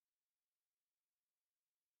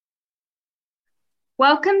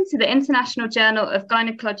Welcome to the International Journal of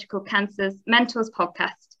Gynecological Cancers Mentors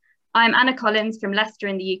podcast. I'm Anna Collins from Leicester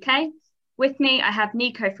in the UK. With me, I have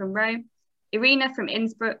Nico from Rome, Irina from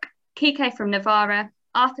Innsbruck, Kike from Navarra,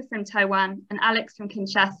 Arthur from Taiwan, and Alex from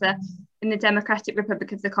Kinshasa in the Democratic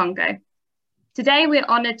Republic of the Congo. Today, we're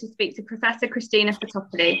honoured to speak to Professor Christina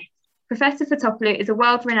Fotopoulou. Professor Fotopoulou is a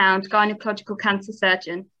world-renowned gynecological cancer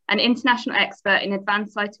surgeon and international expert in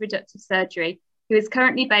advanced cytoreductive surgery, who is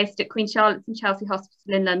currently based at Queen Charlotte's and Chelsea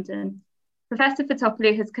Hospital in London. Professor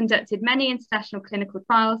Fotopoulou has conducted many international clinical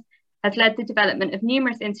trials, has led the development of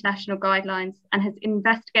numerous international guidelines, and has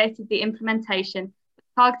investigated the implementation of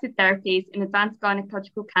targeted therapies in advanced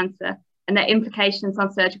gynecological cancer and their implications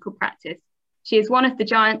on surgical practice. She is one of the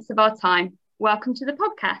giants of our time. Welcome to the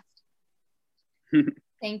podcast.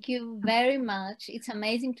 Thank you very much. It's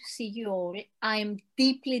amazing to see you all. I am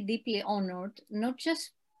deeply, deeply honored, not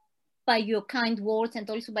just by your kind words and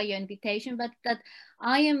also by your invitation, but that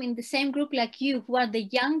I am in the same group like you, who are the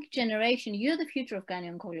young generation. You're the future of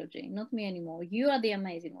gynecology, not me anymore. You are the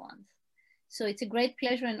amazing ones. So it's a great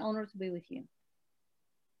pleasure and honor to be with you.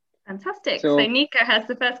 Fantastic. So Nico has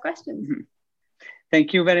the first question.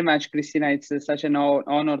 Thank you very much, Christina. It's such an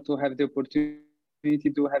honor to have the opportunity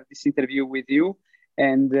to have this interview with you.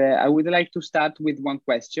 And I would like to start with one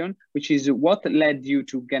question, which is what led you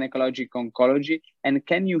to gynecologic oncology? And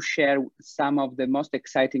can you share some of the most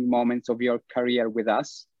exciting moments of your career with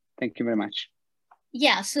us? Thank you very much.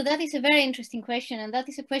 Yeah, so that is a very interesting question. And that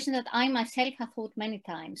is a question that I myself have thought many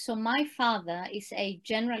times. So my father is a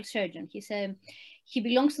general surgeon. He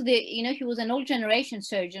belongs to he was an old generation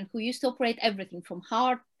surgeon who used to operate everything from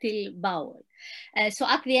heart till bowel. So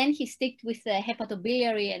at the end, he stuck with the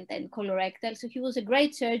hepatobiliary and then colorectal. So he was a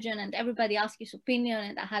great surgeon and everybody asked his opinion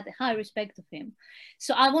and I had a high respect of him.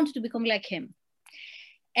 So I wanted to become like him.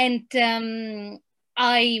 And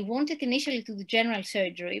I wanted initially to do general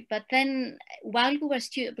surgery, but then while we were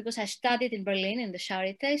because I studied in Berlin in the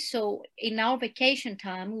Charité, so in our vacation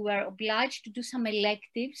time, we were obliged to do some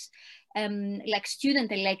electives, like student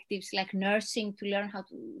electives, like nursing, to learn how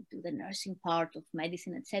to do the nursing part of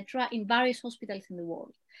medicine, etc., in various hospitals in the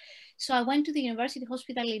world. So I went to the University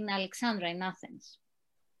Hospital in Alexandria in Athens,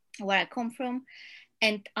 where I come from,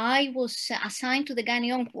 and I was assigned to the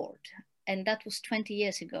gynae-onc ward. And that was 20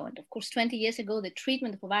 years ago. And of course, 20 years ago, the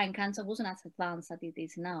treatment of ovarian cancer wasn't as advanced as it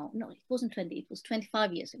is now. No, it wasn't 20, it was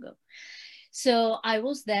 25 years ago. So I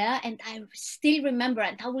was there and I still remember,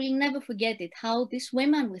 and I will never forget it, how these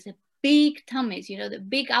women with the big tummies, the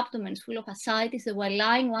big abdomens full of ascites, they were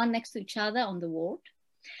lying one next to each other on the ward.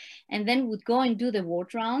 And then would go and do the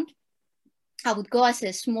ward round. I would go as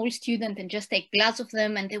a small student and just take blood of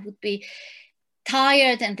them, and they would be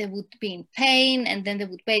tired and they would be in pain, and then they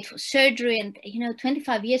would wait for surgery. And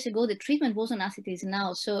 25 years ago the treatment wasn't as it is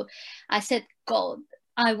now. So I said, God,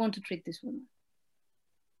 I want to treat this woman,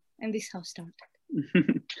 and this is how it started.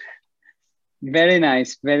 Very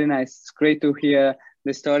nice, very nice. It's great to hear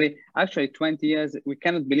the story. Actually, 20 years, we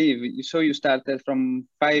cannot believe it. So you started from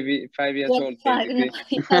five years old.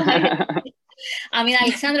 I mean,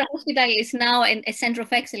 Alexandria Hospital is now a center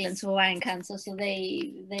of excellence for ovarian cancer. So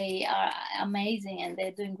they are amazing and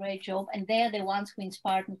they're doing a great job. And they're the ones who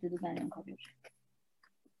inspired me to do gynecology.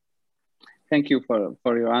 Thank you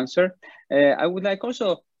for your answer. I would like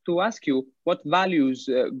also to ask you what values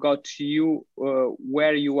got you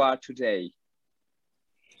where you are today?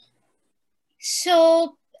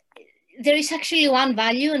 So there is actually one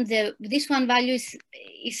value, and this one value is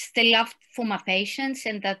the love for my patients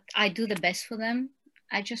and that I do the best for them.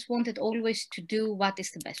 I just wanted always to do what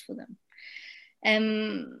is the best for them.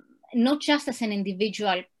 Not just as an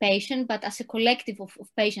individual patient, but as a collective of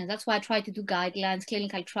patients. That's why I try to do guidelines,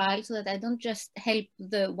 clinical trials, so that I don't just help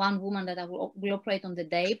the one woman that I will operate on the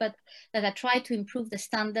day, but that I try to improve the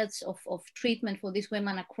standards of treatment for these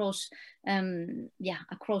women across all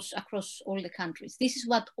the countries. This is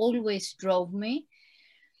what always drove me.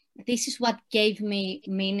 This is what gave me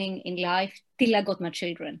meaning in life till I got my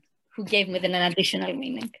children, who gave me then an additional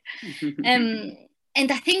meaning. And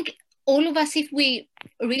I think all of us, if we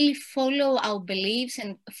really follow our beliefs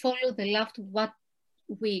and follow the love to what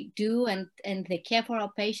we do and the care for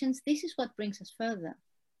our patients, this is what brings us further.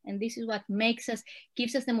 And this is what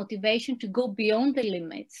gives us the motivation to go beyond the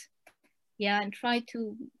limits, and try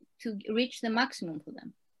to reach the maximum for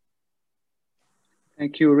them.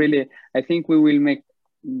 Thank you, really. I think we will make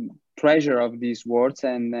treasure of these words,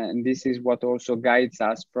 and this is what also guides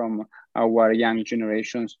us from our young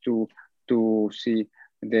generations to see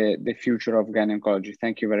the future of gynecology.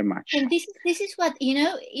 Thank you very much. And this is what,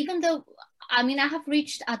 even though, I mean, I have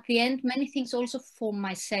reached at the end many things also for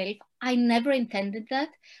myself, I never intended that.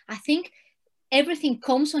 I think everything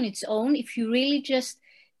comes on its own. If you really just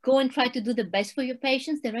go and try to do the best for your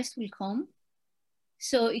patients, the rest will come.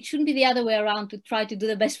 So it shouldn't be the other way around, to try to do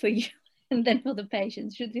the best for you and then for the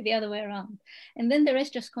patients. It should be the other way around. And then the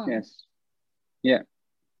rest just comes. Yes. Yeah,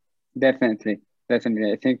 definitely.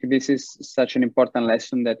 Definitely. I think this is such an important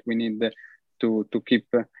lesson that we need to keep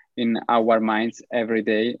in our minds every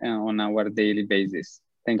day on our daily basis.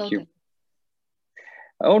 Thank you.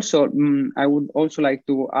 Also, I would also like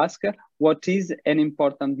to ask, what is an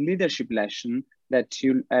important leadership lesson that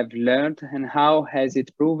you have learned, and how has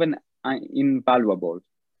it proven invaluable?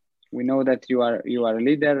 We know that you are a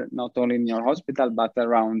leader, not only in your hospital, but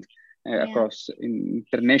around across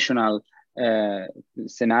international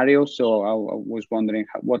scenarios. So I was wondering,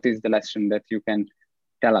 what is the lesson that you can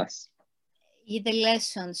tell us? Yeah, the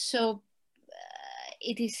lesson. So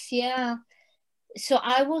it is, yeah. So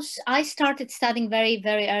I started studying very,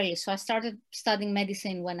 very early. So I started studying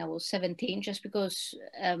medicine when I was 17, just because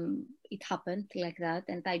it happened like that.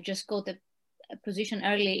 And I just got a position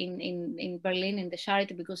early in Berlin in the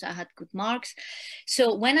Charité because I had good marks.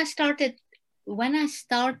 So when I started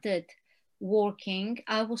working,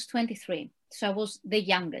 I was 23. So I was the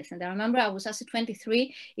youngest. And I remember I was as a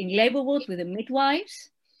 23 in labor ward with the midwives.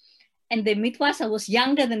 And the midwives, I was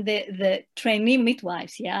younger than the trainee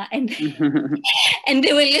midwives, yeah. And and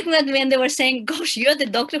they were looking at me and they were saying, gosh, you're the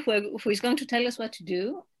doctor who is going to tell us what to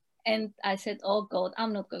do. And I said, oh God,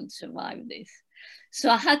 I'm not going to survive this. So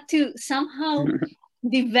I had to somehow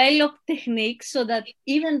develop techniques so that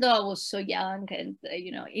even though I was so young and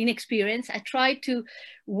inexperienced, I tried to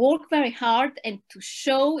work very hard and to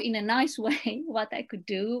show in a nice way what I could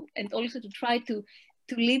do, and also to try to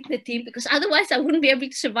lead the team, because otherwise I wouldn't be able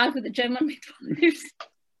to survive with the German midwives.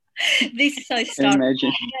 This is how I started.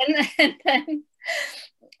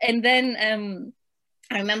 And then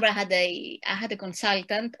I remember I had a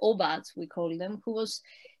consultant, Obad, we call them,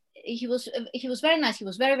 he was very nice. He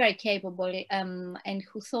was very, very capable, and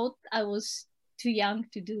who thought I was too young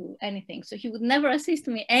to do anything. So he would never assist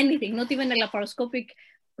me anything, not even a laparoscopic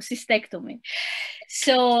cystectomy.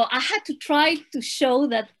 So I had to try to show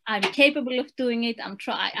that I'm capable of doing it.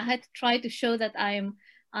 I had to try to show that I am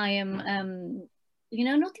not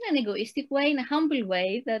in an egoistic way, in a humble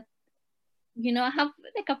way, that I have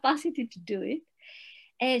the capacity to do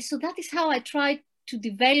it. So that is how I tried to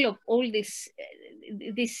develop all this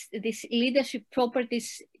leadership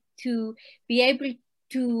properties to be able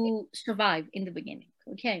to survive in the beginning.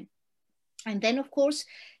 Okay. And then, of course,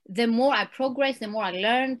 the more I progressed, the more I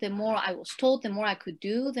learned, the more I was taught, the more I could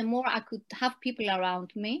do, the more I could have people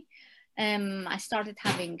around me. I started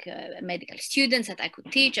having medical students that I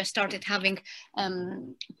could teach. I started having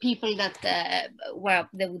people that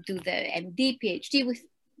they would do the MD, PhD with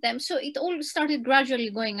them. So it all started gradually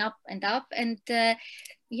going up and up. And I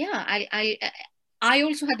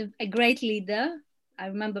also had a great leader. I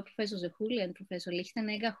remember Professor Zehuli and Professor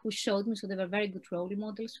Lichtenegger, who showed me, so they were very good role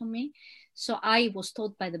models for me. So I was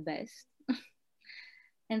taught by the best.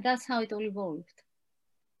 And that's how it all evolved.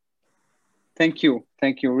 Thank you.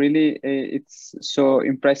 Thank you. Really, it's so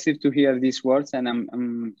impressive to hear these words. And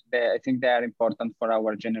I think they are important for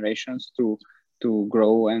our generations to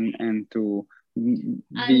grow and to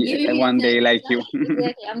be one day like you.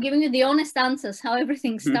 Exactly. I'm giving you the honest answers, how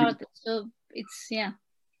everything started. So it's, yeah.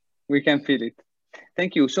 We can feel it.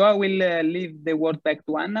 Thank you. So I will leave the word back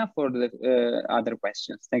to Anna for the other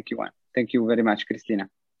questions. Thank you, Anna. Thank you very much, Christina.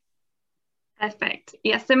 Perfect.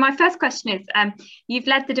 Yeah, so my first question is, you've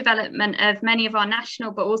led the development of many of our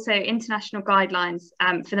national but also international guidelines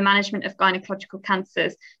for the management of gynecological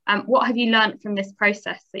cancers. What have you learned from this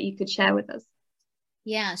process that you could share with us?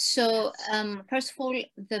 Yeah, so first of all,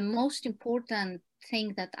 the most important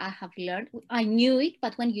thing that I have learned, I knew it,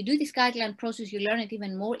 but when you do this guideline process, you learn it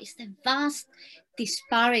even more, is the vast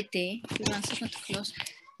disparity.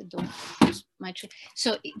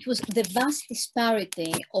 So it was the vast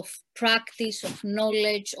disparity of practice, of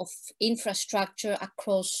knowledge, of infrastructure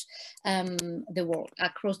across the world,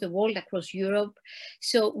 across Europe.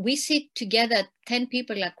 So we sit together, 10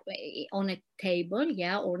 people on a table,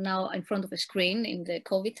 yeah, or now in front of a screen in the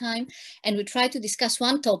COVID time, and we try to discuss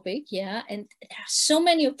one topic, yeah, and there are so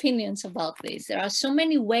many opinions about this. There are so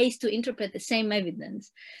many ways to interpret the same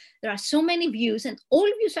evidence. There are so many views, and all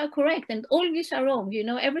views are correct and all views are wrong.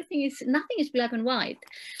 Nothing is black and white.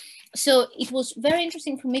 So it was very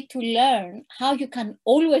interesting for me to learn how you can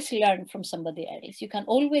always learn from somebody else. You can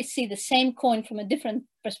always see the same coin from a different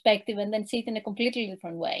perspective and then see it in a completely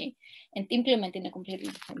different way and implement in a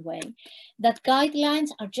completely different way. That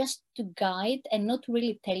guidelines are just to guide and not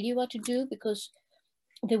really tell you what to do, because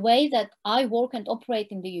the way that I work and operate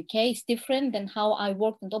in the UK is different than how I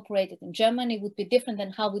worked and operated in Germany, would be different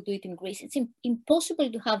than how we do it in Greece. It's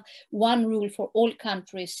impossible to have one rule for all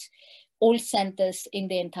countries, all centers in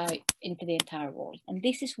the entire world. And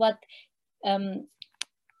this is what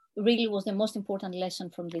really was the most important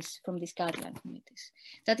lesson from these guideline committees.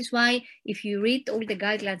 That is why if you read all the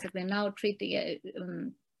guidelines that we're now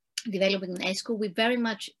developing in ESCO, we very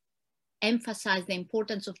much emphasize the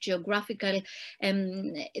importance of geographical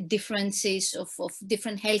differences of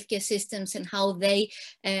different healthcare systems and how they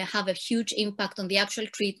have a huge impact on the actual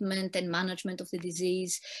treatment and management of the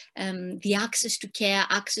disease, the access to care,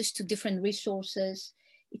 access to different resources.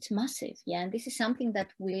 It's massive, yeah, and this is something that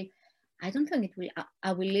I don't think it will,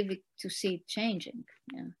 I will leave it to see it changing,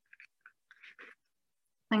 yeah.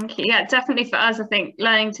 Thank you. Yeah, definitely for us, I think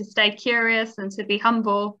learning to stay curious and to be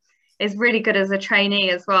humble is really good as a trainee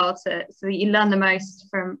as well, so that you learn the most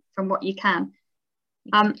from what you can.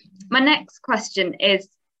 My next question is,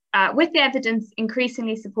 with the evidence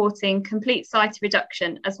increasingly supporting complete site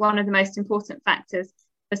reduction as one of the most important factors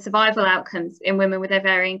for survival outcomes in women with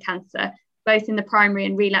ovarian cancer, both in the primary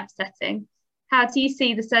and relapse setting, how do you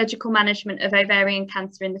see the surgical management of ovarian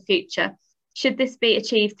cancer in the future? Should this be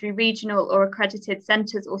achieved through regional or accredited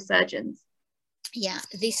centres or surgeons? Yeah,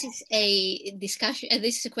 this is a discussion.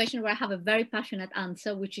 This is a question where I have a very passionate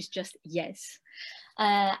answer, which is just yes.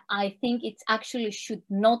 I think it actually should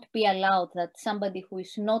not be allowed that somebody who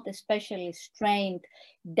is not a specialist, trained,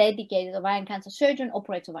 dedicated ovarian cancer surgeon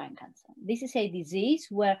operates ovarian cancer. This is a disease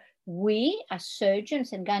where we as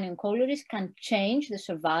surgeons and gynecologists can change the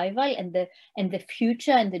survival and the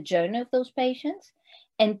future and the journey of those patients.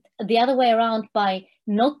 And the other way around, by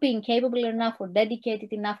not being capable enough or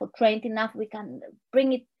dedicated enough or trained enough, we can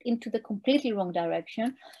bring it into the completely wrong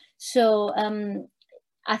direction. So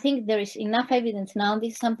I think there is enough evidence now,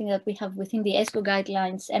 this is something that we have within the ESCO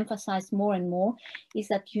guidelines emphasized more and more, is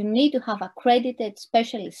that you need to have accredited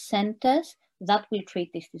specialist centers that will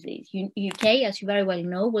treat this disease. UK, as you very well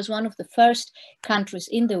know, was one of the first countries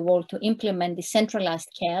in the world to implement the centralized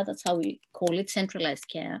care. That's how we call it, centralized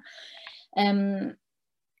care.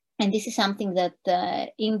 And this is something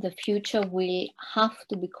that in the future will have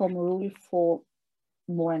to become a rule for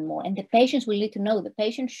more and more. And the patients will need to know, the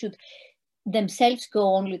patients should themselves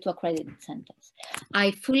go only to accredited centers.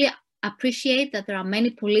 I fully appreciate that there are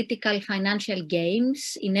many political, financial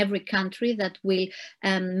games in every country that will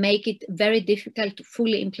make it very difficult to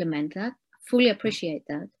fully implement that. Fully appreciate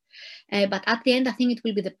that. But at the end, I think it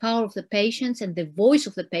will be the power of the patients and the voice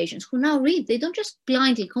of the patients who now read. They don't just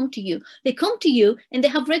blindly come to you. They come to you and they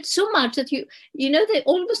have read so much that you know, they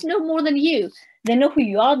almost know more than you. They know who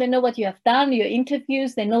you are. They know what you have done, your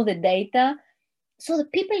interviews. They know the data. So the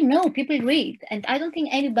people know, people read. And I don't think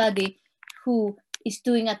anybody who is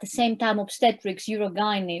doing at the same time obstetrics,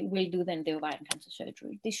 urogyne will do then the ovarian cancer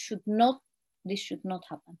surgery. This should not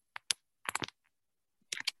happen.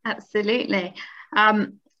 Absolutely.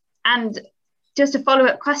 And just a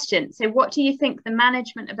follow-up question. So what do you think the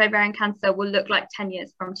management of ovarian cancer will look like 10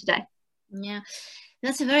 years from today? Yeah,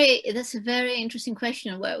 that's a very interesting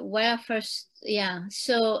question. Where first, yeah.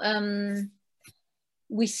 So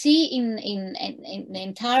we see in the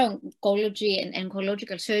entire oncology and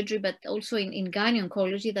oncological surgery, but also in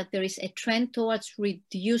gyne-oncology, that there is a trend towards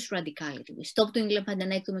reduced radicality. We stop doing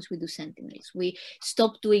lymphadenectomies, we do sentinels. We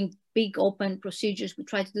stop doing big open procedures, we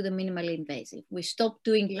try to do the minimally invasive. We stop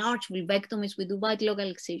doing large vulvectomies, we do wide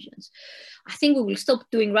local excisions. I think we will stop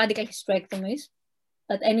doing radical hysterectomies,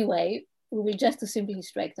 but anyway, we will just do simple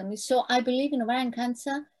hysterectomies. So I believe in ovarian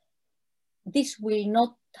cancer, this will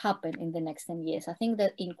not happen in the next 10 years. I think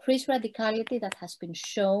that increased radicality that has been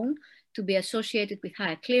shown to be associated with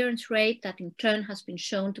higher clearance rate, that in turn has been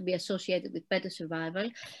shown to be associated with better survival.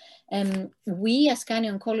 We as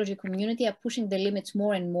gyne-oncology community are pushing the limits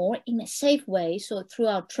more and more in a safe way. So through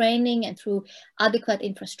our training and through adequate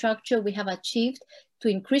infrastructure, we have achieved to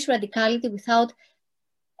increase radicality without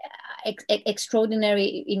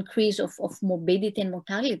extraordinary increase of morbidity and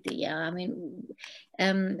mortality. Yeah, I mean,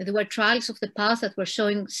 there were trials of the past that were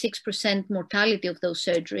showing 6% mortality of those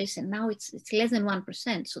surgeries, and now it's less than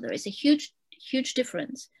 1%. So there is a huge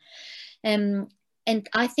difference. And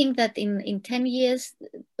I think that in 10 years,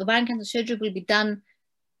 ovarian cancer surgery will be done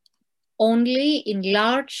only in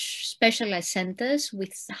large specialized centers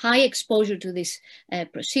with high exposure to these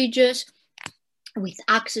procedures, with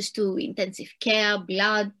access to intensive care,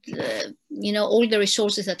 blood, you know, all the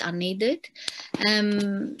resources that are needed,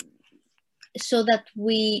 so that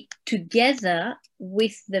we, together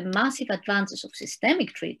with the massive advances of systemic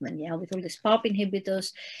treatment, yeah, with all the PARP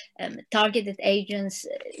inhibitors, targeted agents,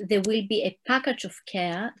 there will be a package of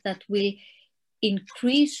care that will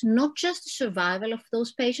increase not just the survival of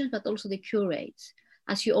those patients, but also the cure rates.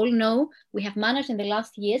 As you all know, we have managed in the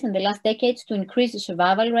last years and the last decades to increase the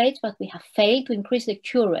survival rates, but we have failed to increase the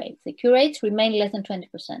cure rates. The cure rates remain less than 20%.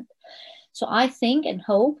 So I think and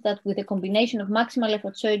hope that with a combination of maximal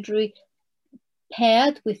effort surgery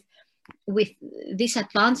paired with these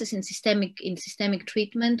advances in systemic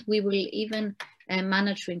treatment, we will even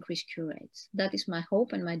manage to increase cure rates. That is my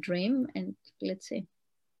hope and my dream, and let's see.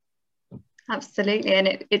 Absolutely, and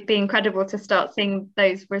it'd be incredible to start seeing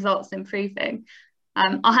those results improving.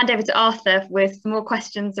 I'll hand over to Arthur with some more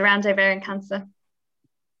questions around ovarian cancer.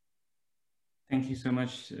 Thank you so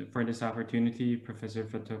much for this opportunity, Professor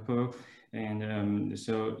Fotopoulou. And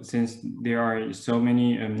so since there are so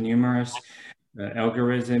many numerous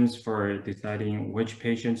algorithms for deciding which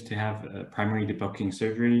patients to have primary debulking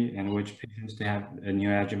surgery and which patients to have a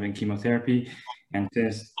neoadjuvant chemotherapy, and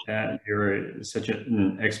since you're such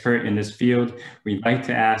an expert in this field, we'd like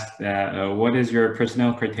to ask that what is your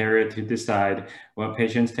personnel criteria to decide what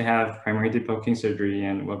patients to have primary debulking surgery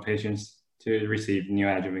and what patients to receive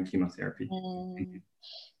neoadjuvant chemotherapy?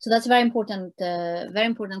 So that's a very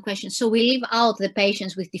important question. So we leave out the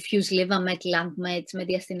patients with diffuse liver met, lung mets,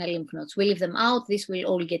 mediastinal lymph nodes. We leave them out. This will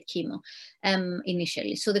all get chemo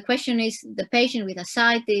initially. So the question is, the patient with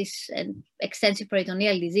ascites and extensive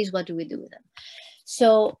peritoneal disease, what do we do with them?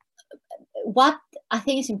 So what I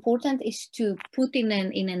think is important is to put in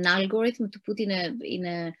an algorithm, to put in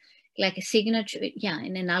a like a signature,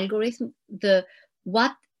 in an algorithm,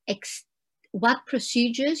 what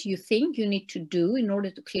procedures you think you need to do in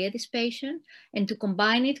order to clear this patient, and to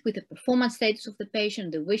combine it with the performance status of the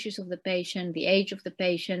patient, the wishes of the patient, the age of the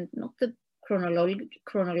patient, not the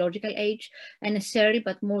chronological age necessarily,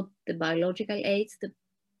 but more the biological age, the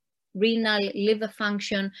renal, liver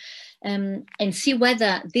function, and see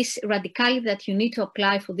whether this radicality that you need to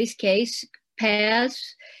apply for this case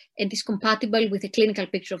pairs and is compatible with the clinical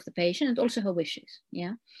picture of the patient and also her wishes.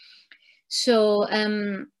 Yeah. So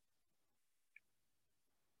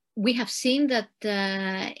we have seen that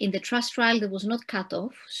in the TRUST trial, there was not cut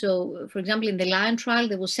off. So, for example, in the LION trial,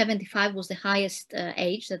 there was 75 was the highest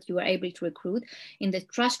age that you were able to recruit. In the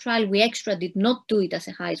TRUST trial, we extra did not do it as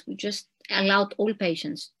a highest. We just allowed all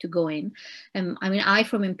patients to go in. I mean,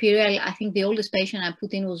 from Imperial, I think the oldest patient I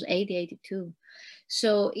put in was 82.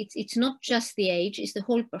 So it's not just the age, it's the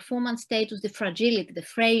whole performance status, the fragility, the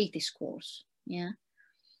frailty scores. Yeah.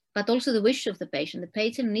 But also the wish of the patient. The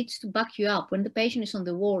patient needs to back you up. When the patient is on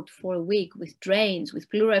the ward for a week with drains, with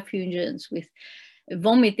pleural effusions, with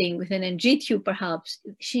vomiting, with an NG tube perhaps,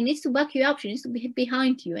 she needs to back you up. She needs to be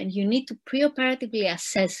behind you, and you need to preoperatively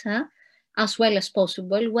assess her as well as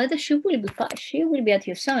possible whether she will be at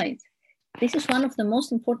your side. This is one of the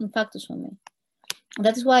most important factors for me.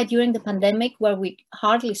 That is why during the pandemic, where we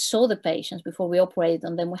hardly saw the patients before we operated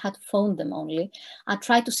on them, we had to phone them only. I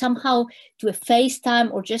tried to somehow do a FaceTime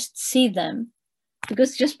or just see them,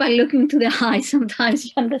 because just by looking to the eyes, sometimes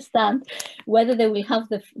you understand whether they will have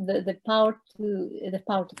the power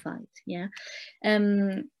to fight. Yeah.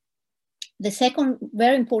 The second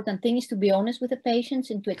very important thing is to be honest with the patients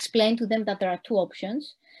and to explain to them that there are two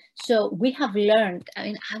options. So we have learned, I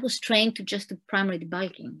mean, I was trained to just do primary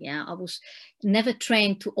debulking. Yeah, I was never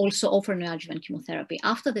trained to also offer neoadjuvant chemotherapy.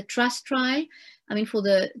 After the TRUST trial, I mean, for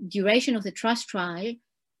the duration of the TRUST trial,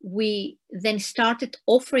 we then started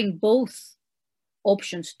offering both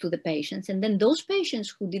options to the patients. And then those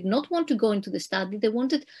patients who did not want to go into the study, they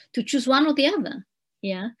wanted to choose one or the other.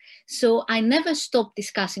 Yeah. So I never stopped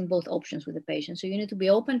discussing both options with the patients. So you need to be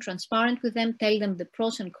open, transparent with them, tell them the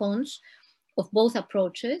pros and cons of both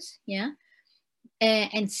approaches. Yeah.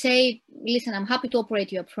 And say, listen, I'm happy to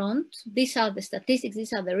operate you up front. These are the statistics,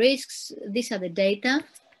 these are the risks, these are the data.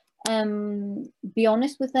 Be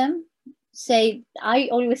honest with them. I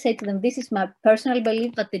always say to them, this is my personal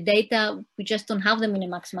belief, but the data, we just don't have them in a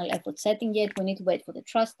maximal effort setting yet. We need to wait for the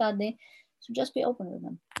TRUST study. So just be open with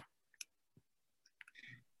them.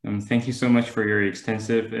 Thank you so much for your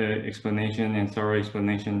extensive explanation and thorough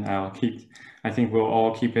explanation. I think we'll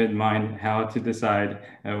all keep in mind how to decide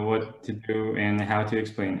what to do and how to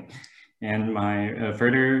explain it. And my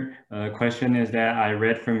further question is that I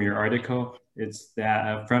read from your article, it's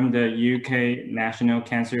that from the UK National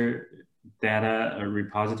Cancer Data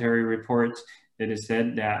Repository reports, it is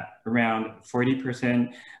said that around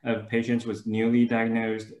 40% of patients with newly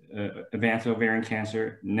diagnosed advanced ovarian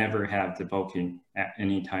cancer never have debulking at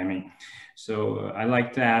any timing. So I'd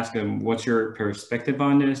like to ask what's your perspective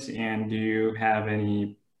on this, and do you have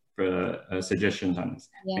any suggestions on this?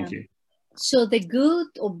 Yeah. Thank you. So the good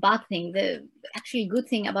or bad thing, the actually good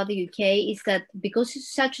thing about the UK is that because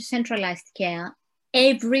it's such a centralized care,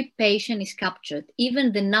 every patient is captured.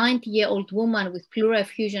 Even the 90-year-old woman with pleural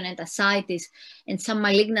effusion and ascites and some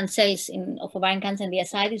malignant cells of ovarian cancer and the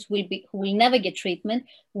ascites who will never get treatment,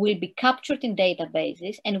 will be captured in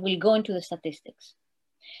databases and will go into the statistics,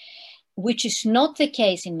 which is not the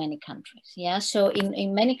case in many countries. Yeah, so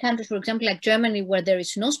in many countries, for example, like Germany, where there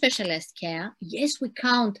is no specialized care, yes, we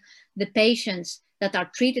count the patients that are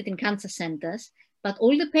treated in cancer centers, but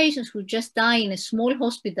all the patients who just die in a small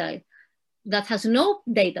hospital that has no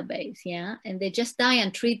database, yeah, and they just die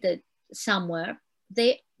untreated somewhere,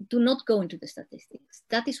 they do not go into the statistics.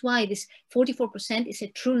 That is why this 44% is a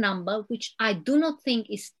true number, which I do not think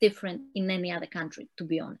is different in any other country, to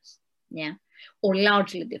be honest, yeah, or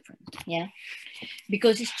largely different, yeah,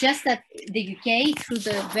 because it's just that the UK, through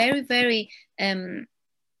the very, very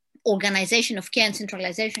organization of care and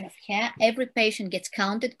centralization of care, every patient gets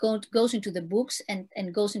counted, goes into the books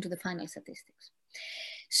and goes into the final statistics.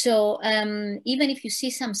 So even if you see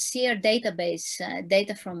some SEER database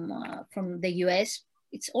data from the US,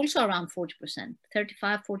 it's also around 40%,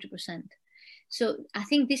 35, 40%. So I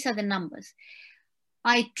think these are the numbers.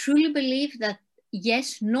 I truly believe that,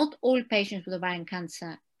 yes, not all patients with ovarian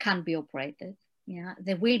cancer can be operated. Yeah,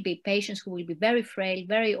 there will be patients who will be very frail,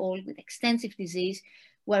 very old, with extensive disease,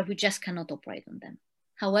 where we just cannot operate on them.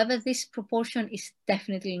 However, this proportion is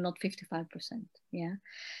definitely not 55%. Yeah.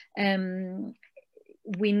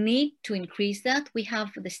 We need to increase that. We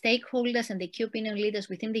have the stakeholders and the key opinion leaders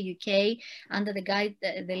within the UK under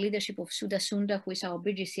the leadership of Sudha Sunda, who is our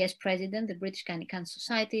BGCS president, the British Gynae Cancer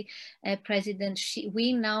Society president.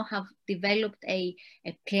 We now have developed a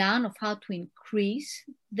plan of how to increase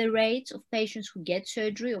the rates of patients who get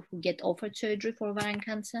surgery or who get offered surgery for ovarian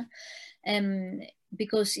cancer.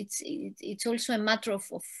 Because it's also a matter of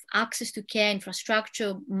access to care,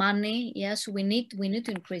 infrastructure, money. Yeah, so we need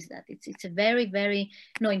to increase that. It's a very, very,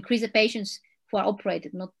 increase the patients who are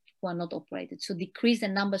operated, not who are not operated. So decrease the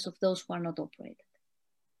numbers of those who are not operated.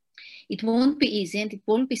 It won't be easy, and it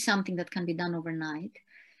won't be something that can be done overnight.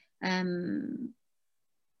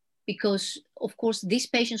 Because of course, these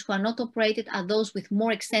patients who are not operated are those with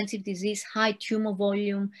more extensive disease, high tumor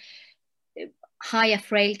volume, higher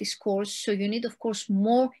frailty scores. So you need, of course,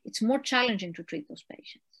 it's more challenging to treat those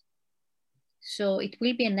patients. So it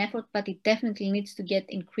will be an effort, but it definitely needs to get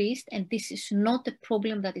increased. And this is not a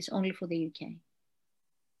problem that is only for the UK.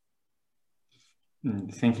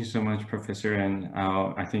 Thank you so much, Professor. And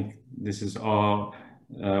I think this is all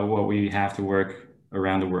what we have to work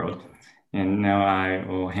around the world. And now I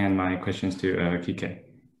will hand my questions to Kike.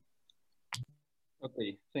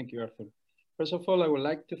 Okay, thank you, Arthur. First of all, I would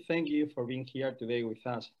like to thank you for being here today with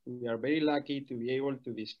us. We are very lucky to be able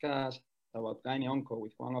to discuss about gyne-onco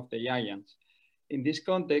with one of the giants. In this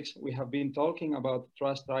context, we have been talking about the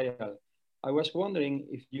TRUST trial. I was wondering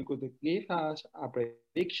if you could give us a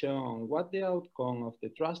prediction on what the outcome of the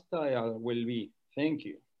TRUST trial will be. Thank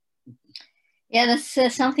you. Yeah,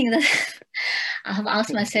 that's something that I have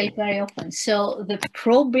asked myself very often. So the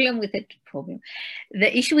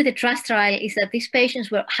issue with the TRUST trial is that these patients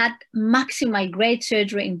had maximal grade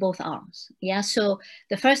surgery in both arms. Yeah, so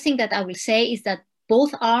the first thing that I will say is that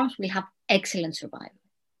both arms will have excellent survival.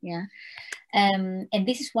 Yeah, and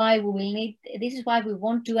this is why we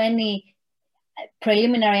won't do any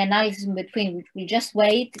preliminary analysis in between. We'll just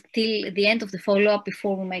wait till the end of the follow-up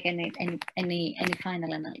before we make any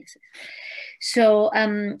final analysis. So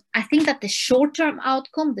I think that the short-term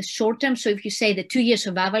outcome, so if you say the 2-year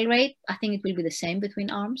survival rate, I think it will be the same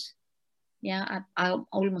between arms. Yeah, I'm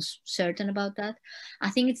almost certain about that. I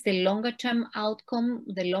think it's the longer-term outcome,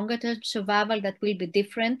 the longer-term survival that will be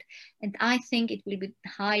different. And I think it will be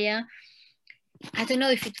higher. I don't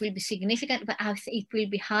know if it will be significant, but I think it will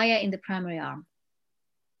be higher in the primary arm.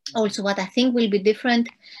 Also, what I think will be different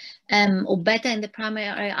or better in the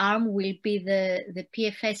primary arm will be the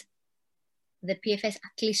PFS. The PFS,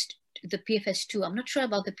 at least the PFS2. I'm not sure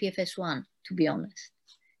about the PFS1, to be honest,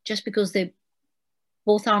 just because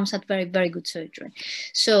both arms had very, very good surgery.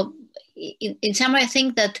 So in summary, I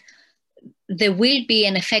think that there will be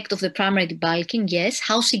an effect of the primary debulking, yes.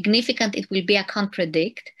 How significant it will be, I can't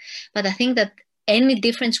predict, but I think that any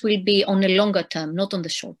difference will be on a longer term, not on the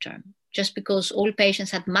short term, just because all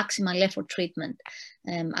patients had maximal effort treatment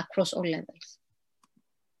across all levels.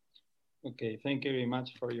 Okay, thank you very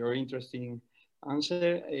much for your interesting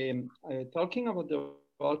answer. Talking about the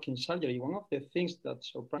bulking surgery, one of the things that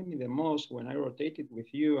surprised me the most when I rotated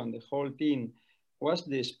with you and the whole team was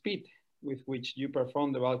the speed with which you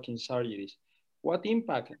perform the bulking surgeries. What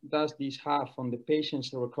impact does this have on the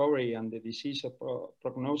patient's recovery and the disease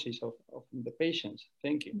prognosis of the patients?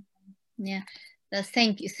 Thank you. Yeah,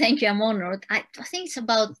 Thank you. I'm honored. I think it's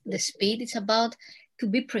about the speed. It's about to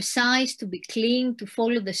be precise, to be clean, to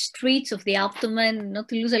follow the streets of the abdomen, not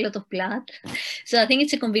to lose a lot of blood. So I think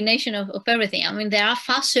it's a combination of everything. I mean, there are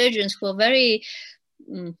fast surgeons who are very,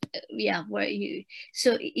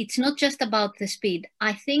 so it's not just about the speed.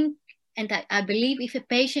 I think, and I believe if a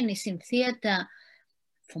patient is in theater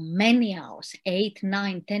for many hours, 8,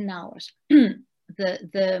 9, 10 hours,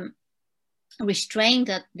 the restraint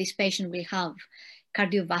that this patient will have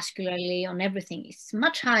cardiovascularly on everything is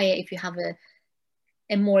much higher if you have a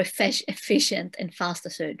more efficient and faster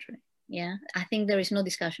surgery. Yeah, I think there is no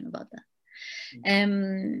discussion about that.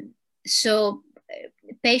 So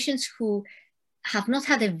patients who have not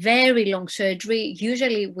had a very long surgery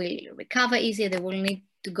usually will recover easier. They will need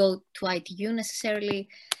to go to ITU necessarily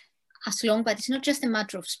as long, but it's not just a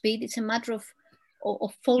matter of speed. It's a matter of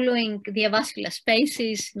following the avascular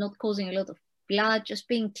spaces, not causing a lot of blood, just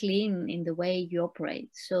being clean in the way you operate.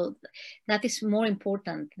 So that is more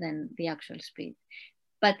important than the actual speed.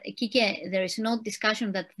 But Kike, there is no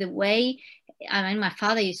discussion that the way, I mean, my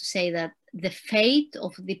father used to say that the fate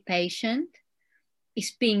of the patient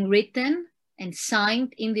is being written and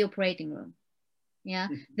signed in the operating room. Yeah,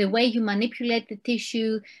 the way you manipulate the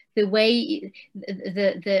tissue, the way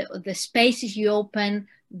the spaces you open,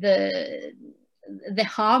 the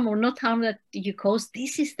harm or not harm that you cause,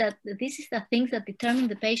 this is the things that determine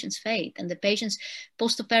the patient's fate and the patient's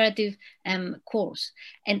post-operative course.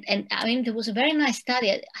 And I mean, there was a very nice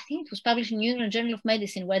study, I think it was published in New England Journal of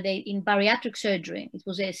Medicine, where in bariatric surgery, it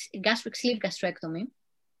was a gastric sleeve gastrectomy,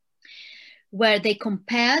 where they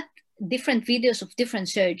compared different videos of different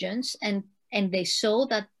surgeons, and they saw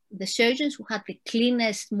that the surgeons who had the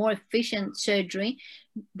cleanest, more efficient surgery,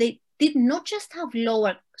 they did not just have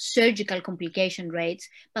lower surgical complication rates,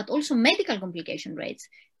 but also medical complication rates,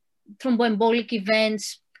 thromboembolic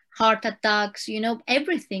events, heart attacks,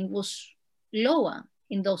 everything was lower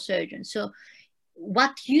in those surgeons. So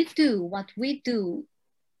what we do,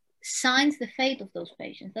 signs the fate of those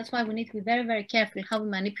patients. That's why we need to be very, very careful how we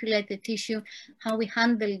manipulate the tissue, how we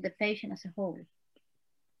handle the patient as a whole.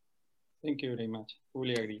 Thank you very much.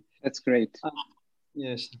 Fully agree. That's great.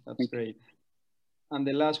 Yes, that's great. And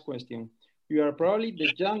the last question. You are probably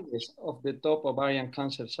the youngest of the top ovarian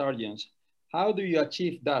cancer surgeons. How do you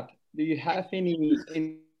achieve that? Do you have any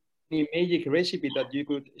magic recipe that you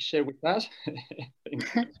could share with us?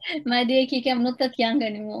 My dear Kike, I'm not that young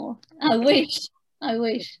anymore. I wish. I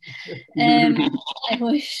wish.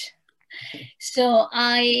 So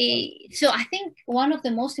I think one of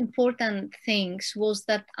the most important things was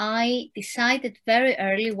that I decided very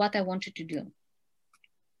early what I wanted to do.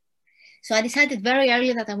 So I decided very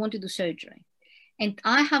early that I want to do surgery. And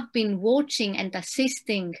I have been watching and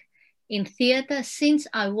assisting in theater since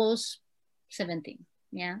I was 17.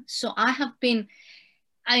 Yeah. So I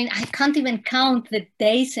can't even count the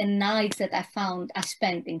days and nights that I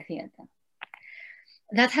spent in theater.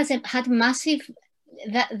 That has had massive,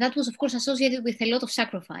 that was of course associated with a lot of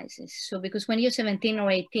sacrifices. So because when you're 17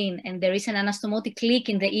 or 18 and there is an anastomotic leak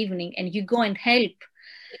in the evening and you go and help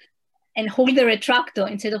and hold the retractor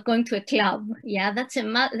instead of going to a club, yeah, that's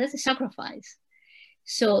a sacrifice.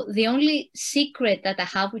 So the only secret that I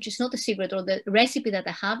have, which is not a secret, or the recipe that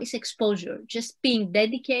I have, is exposure. Just being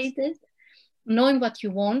dedicated, knowing what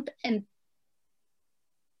you want, and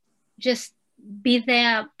just be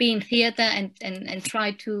there, be in theater, and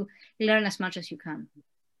try to learn as much as you can.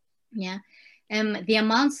 Yeah.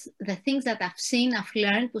 The things that I've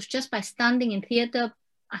learned was just by standing in theater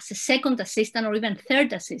as a second assistant or even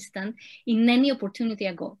third assistant in any opportunity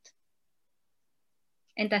I got.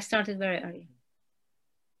 And I started very early.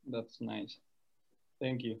 That's nice.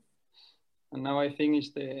 Thank you. And now I think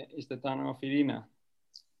it's the turn of Irina.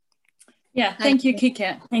 Yeah, thank you,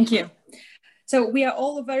 Kike. Thank you. So we are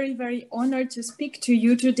all very, very honored to speak to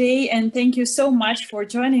you today, and thank you so much for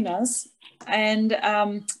joining us. And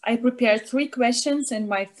I prepared 3 questions, and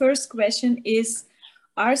my first question is,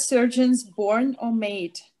 are surgeons born or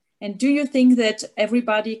made? And do you think that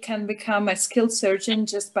everybody can become a skilled surgeon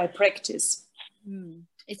just by practice?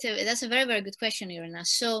 That's a very, very good question, Irina.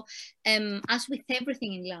 So as with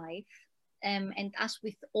everything in life, and as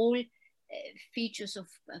with all features of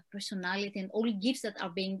personality and all gifts that are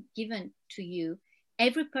being given to you,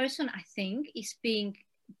 every person, I think, is being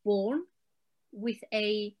born with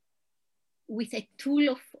a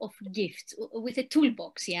tool of gifts, with a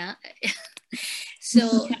toolbox, yeah?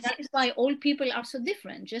 So that is why all people are so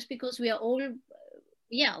different, just because we are all,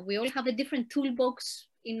 we all have a different toolbox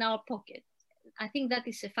in our pocket. I think that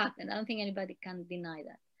is a fact, and I don't think anybody can deny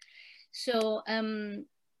that. So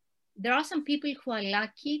there are some people who are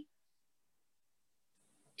lucky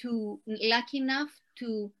lucky enough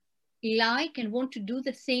to like and want to do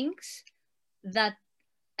the things that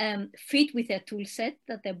fit with their tool set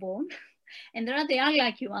that they're born. And there are the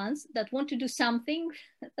unlucky ones that want to do something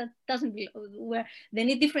that doesn't belong, where they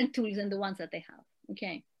need different tools than the ones that they have.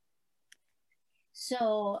 Okay.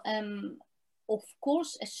 So, of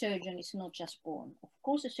course, a surgeon is not just born. Of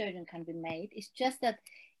course, a surgeon can be made. It's just that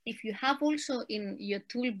if you have also in your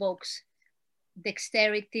toolbox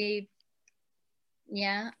dexterity,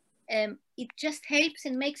 yeah, it just helps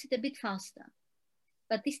and makes it a bit faster.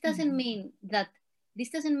 But this doesn't mean that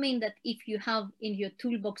if you have in your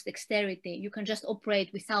toolbox dexterity, you can just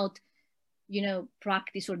operate without, you know,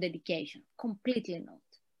 practice or dedication. Completely not.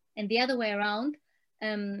 And the other way around,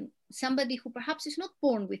 somebody who perhaps is not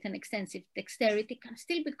born with an extensive dexterity can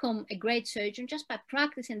still become a great surgeon just by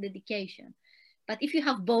practice and dedication. But if you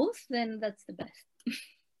have both, then that's the best.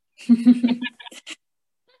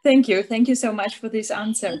 Thank you. Thank you so much for this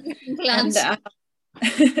answer. And,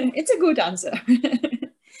 it's a good answer.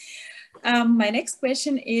 My next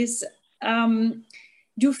question is,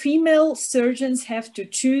 do female surgeons have to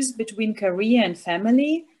choose between career and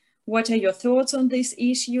family? What are your thoughts on this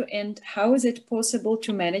issue, and how is it possible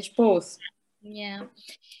to manage both? Yeah,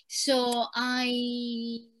 so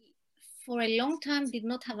I, for a long time, did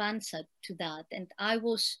not have answer to that. And I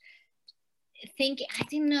was thinking, I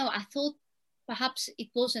didn't know, I thought perhaps it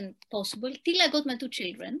wasn't possible till I got my 2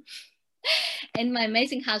 children and my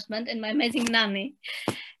amazing husband and my amazing nanny.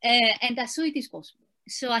 And I saw it is possible.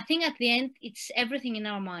 So I think at the end, it's everything in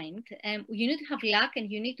our mind. You need to have luck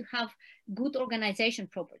and you need to have good organization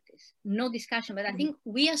properties. No discussion. But I think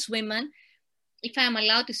we as women, if I'm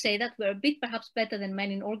allowed to say that, we're a bit perhaps better than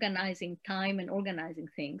men in organizing time and organizing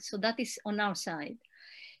things. So that is on our side.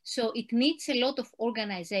 So it needs a lot of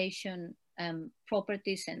organization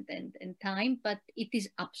properties and time, but it is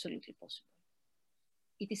absolutely possible.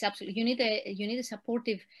 It is absolutely, you need a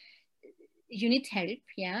supportive, you need help,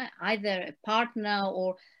 yeah, either a partner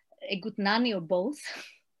or a good nanny or both.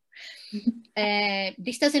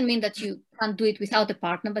 This doesn't mean that you can't do it without a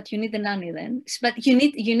partner, but you need a nanny then. But you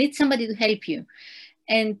need somebody to help you,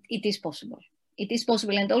 and it is possible. It is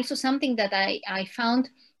possible, and also something that I found.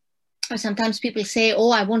 Sometimes people say,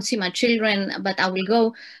 "Oh, I won't see my children, but I will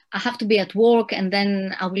go. I have to be at work, and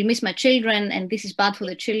then I will miss my children, and this is bad for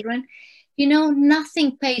the children." You know,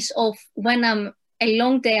 nothing pays off when I'm a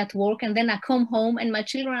long day at work and then I come home and my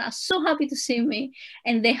children are so happy to see me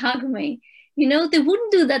and they hug me. You know, they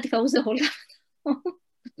wouldn't do that if I was the whole time.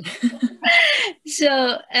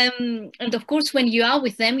 So, and of course, when you are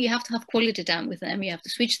with them, you have to have quality time with them. You have to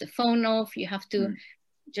switch the phone off. You have to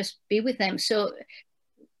just be with them. So,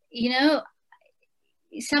 you know,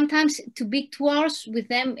 sometimes to be 2 hours with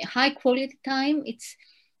them, high quality time, it's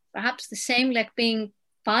perhaps the same like being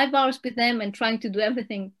 5 hours with them and trying to do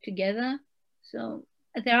everything together. So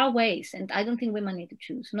there are ways, and I don't think women need to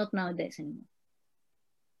choose, not nowadays anymore.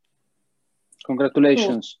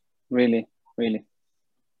 Congratulations, really, really.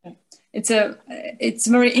 It's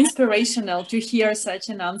very inspirational to hear such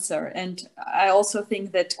an answer, and I also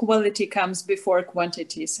think that quality comes before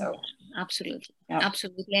quantity. So absolutely, yeah.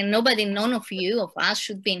 Absolutely, and none of you, of us,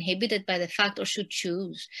 should be inhibited by the fact or should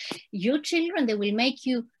choose. Your children, they will make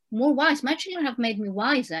you more wise. My children have made me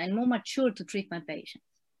wiser and more mature to treat my patients.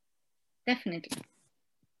 Definitely.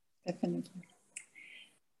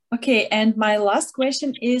 Okay, and my last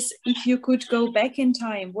question is, if you could go back in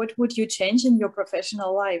time, what would you change in your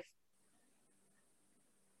professional life?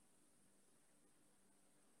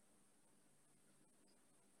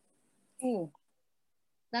 Oh,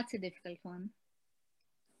 that's a difficult one.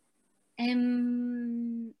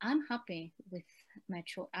 I'm happy with my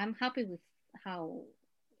choice. I'm happy with how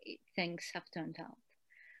things have turned out.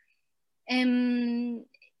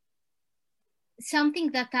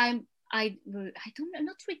 Something that I don't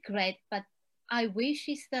not regret, but I wish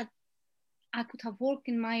is that I could have worked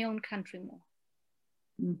in my own country more,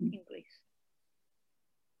 in Greece.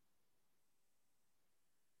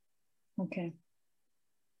 Okay.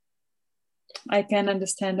 I can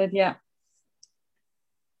understand it, yeah.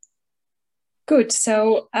 Good,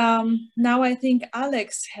 so now I think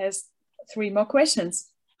Alex has 3 more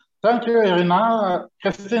questions. Thank you, Irina.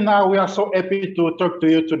 Christina, we are so happy to talk to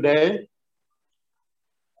you today.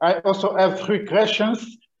 I also have 3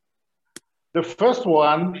 questions. The first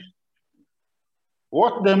one,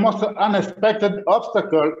 what's the most unexpected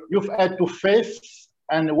obstacle you've had to face,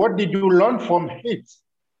 and what did you learn from it?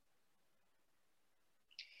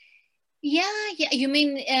 Yeah. You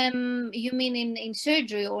mean in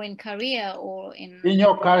surgery or in career or in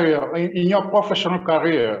your career, in your professional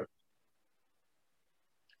career?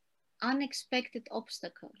 Unexpected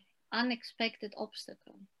obstacle. unexpected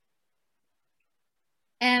obstacle.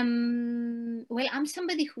 Well, I'm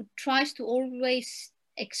somebody who tries to always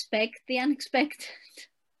expect the unexpected.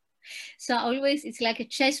 So always, it's like a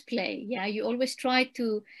chess play. Yeah, you always try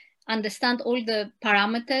to understand all the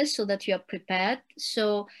parameters so that you are prepared.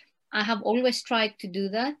 So I have always tried to do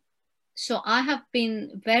that. So I have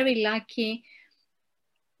been very lucky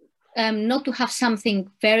not to have something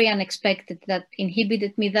very unexpected that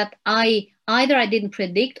inhibited me, that either I didn't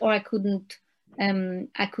predict or I couldn't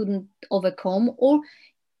overcome, or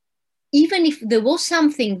even if there was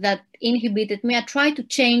something that inhibited me, I tried to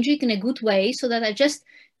change it in a good way so that I just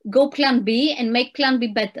go plan B and make plan B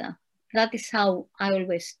better. That is how I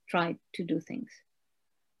always try to do things.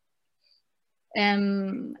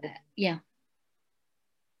 Yeah.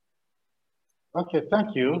 Okay,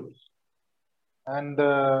 thank you. And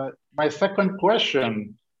my second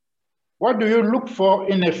question, what do you look for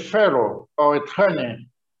in a fellow or a trainee?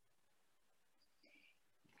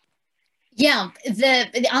 Yeah,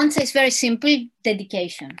 the answer is very simple: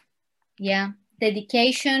 dedication. Yeah,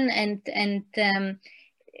 dedication and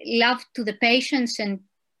love to the patients and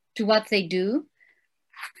to what they do,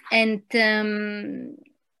 and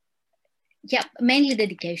yeah, mainly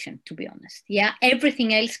dedication, to be honest. Yeah,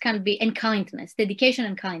 everything else can be, and kindness, dedication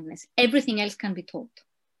and kindness. Everything else can be taught.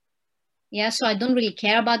 Yeah, so I don't really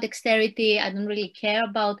care about dexterity. I don't really care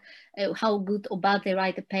about how good or bad they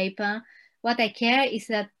write a paper. What I care is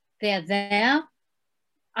that they're there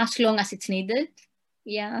as long as it's needed.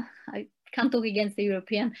 Yeah, I can't talk against the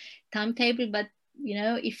European timetable, but you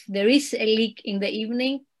know, if there is a leak in the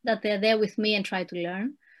evening, that they're there with me and try to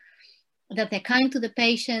learn, that they're kind to the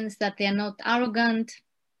patients, that they're not arrogant,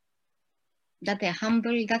 that they're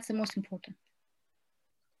humble. That's the most important.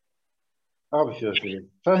 Obviously,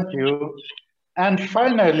 thank you. And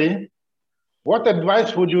finally, what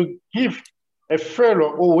advice would you give a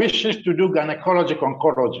fellow who wishes to do gynecologic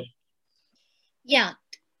oncology? Yeah,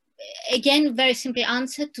 again, very simple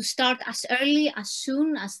answer: to start as early, as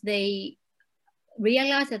soon as they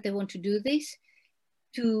realize that they want to do this,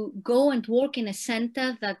 to go and work in a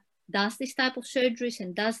center that does this type of surgeries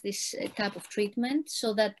and does this type of treatment,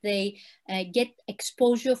 so that they get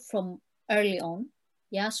exposure from early on.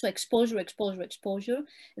 Yeah, so exposure,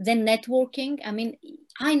 then networking. I mean,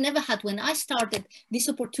 I never had, when I started, this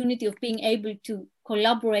opportunity of being able to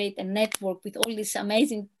collaborate and network with all these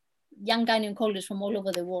amazing young gynecologists from all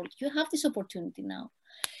over the world. You have this opportunity now.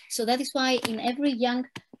 So that is why in every young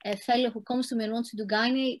fellow who comes to me and wants to do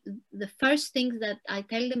gynae, the first thing that I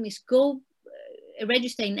tell them is go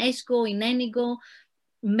register in ESGO, in ENIGO,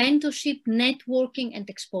 mentorship, networking, and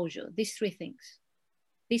exposure. These three things.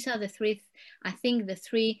 These are the three, I think, the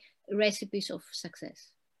three recipes of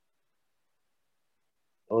success.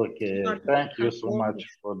 Okay, thank you so much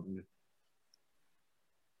for this.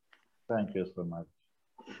 Thank you so much.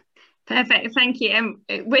 Perfect, thank you. And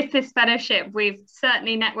with this fellowship, we've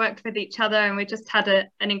certainly networked with each other, and we just had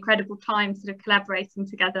an incredible time sort of collaborating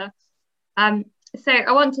together. So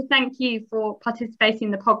I want to thank you for participating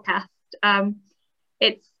in the podcast.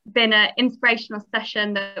 It's been an inspirational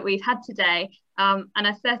session that we've had today. And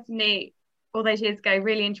I certainly, all those years ago,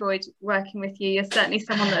 really enjoyed working with you. You're certainly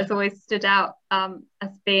someone that has always stood out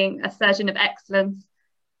as being a surgeon of excellence.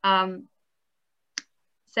 So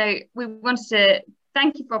we wanted to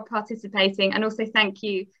thank you for participating, and also thank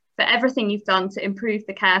you for everything you've done to improve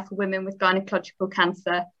the care for women with gynecological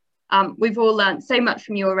cancer. We've all learned so much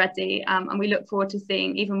from you already, and we look forward to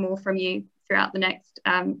seeing even more from you throughout the next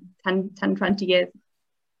 10-20 years.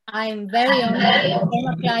 I'm very honored. The same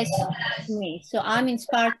applies to me. So I'm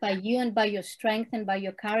inspired by you and by your strength and by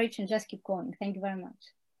your courage, and just keep going. Thank you very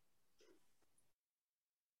much.